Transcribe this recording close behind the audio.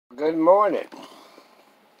Good morning.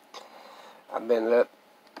 I've been up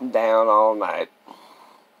and down all night.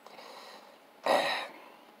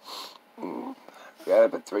 Got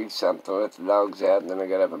up at 3 something, let the dogs out, and then I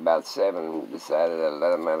got up about 7 and decided I'd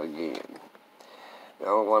let them out again. The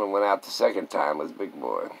only one who went out the second time was Big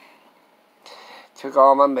Boy. Took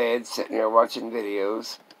all my meds, sitting here watching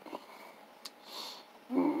videos.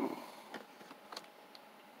 And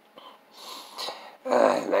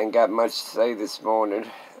I ain't got much to say this morning.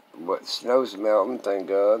 Snow's melting, thank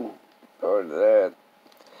God. Or that.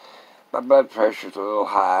 My blood pressure's a little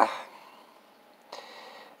high.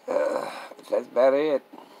 But that's about it.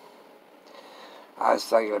 I was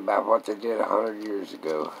thinking about what they did 100 years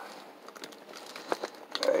ago.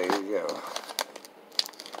 There you go.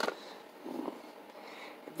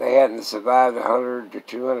 If they hadn't survived 100 to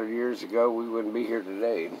 200 years ago, we wouldn't be here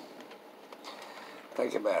today.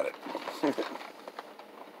 Think about it.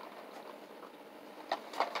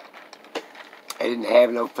 They didn't have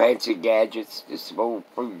no fancy gadgets, just some old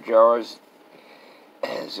fruit jars,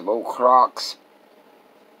 and some old Crocs.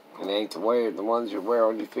 And they ain't the ones you wear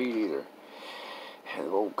on your feet either. And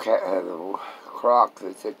the old Croc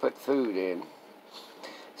that they put food in,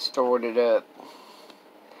 stored it up.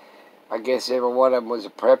 I guess every one of them was a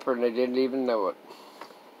prepper and they didn't even know it.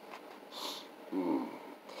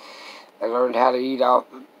 They learned how to eat off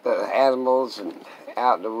the animals and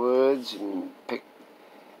out in the woods and pick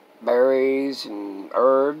berries and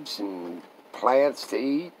herbs and plants to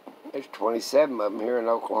eat. There's 27 of them here in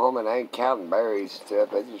Oklahoma, and I ain't counting berries and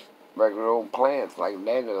stuff. They're just regular old plants like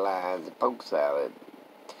dandelions and poke salad,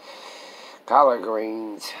 collard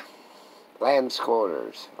greens, lamb's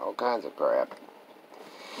quarters, all kinds of crap.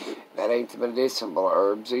 That ain't the medicinal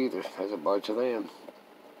herbs either. There's a bunch of them.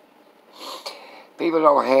 People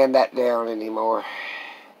don't hand that down anymore.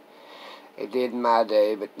 They did in my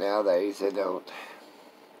day, but nowadays they don't.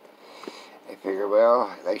 They figure,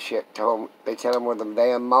 well, they tell them where them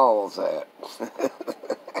damn mall's at.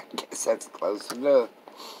 I guess that's close enough.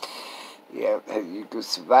 Yeah, you can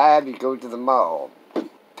survive, you go to the mall.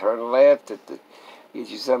 Turn left, get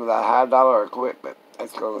you some of that high-dollar equipment.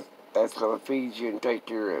 That's gonna feed you and take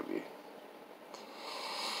care of you.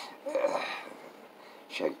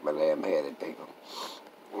 Shake my damn head at people.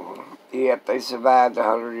 Yep, they survived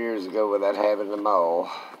 100 years ago without having a mall.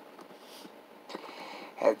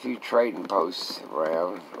 Had a few trading posts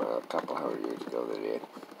around. Well, a couple 100 years ago they did.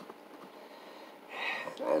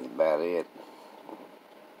 That's about it.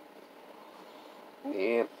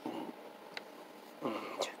 Yep.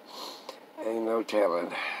 Ain't no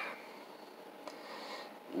telling.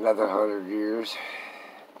 Another 100 years.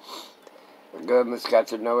 The government's got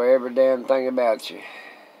to know every damn thing about you.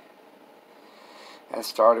 That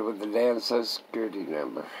started with the damn Social Security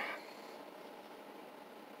number.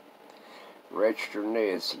 Registering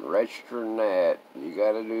this and registering that. You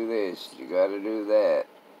gotta do this, you gotta do that.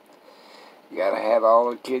 You gotta have all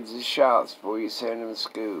the kids' shots before you send them to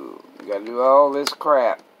school. You gotta do all this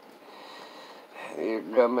crap your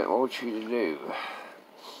government wants you to do.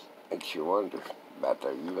 Makes you wonder about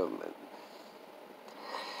their government.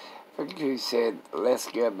 I forget who said, less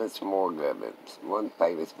government's more government. One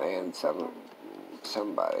famous man,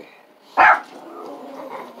 somebody.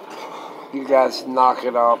 You guys knock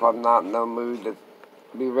it off. I'm not in no mood to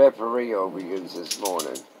be referee over you this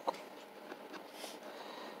morning.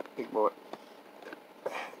 Big Boy,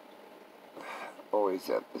 always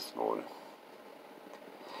up this morning.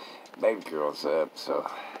 Baby girl's up, so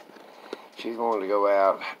she's wanting to go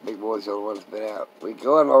out. Big Boy's the only one that's been out. We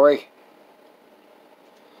going, Lori?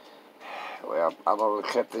 Well, I'm going to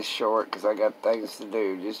cut this short because I got things to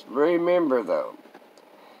do. Just remember, though,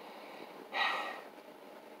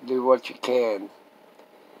 do what you can,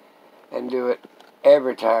 and do it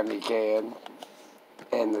every time you can,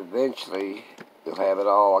 and eventually you'll have it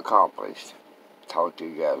all accomplished. Talk to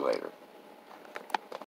you guys later.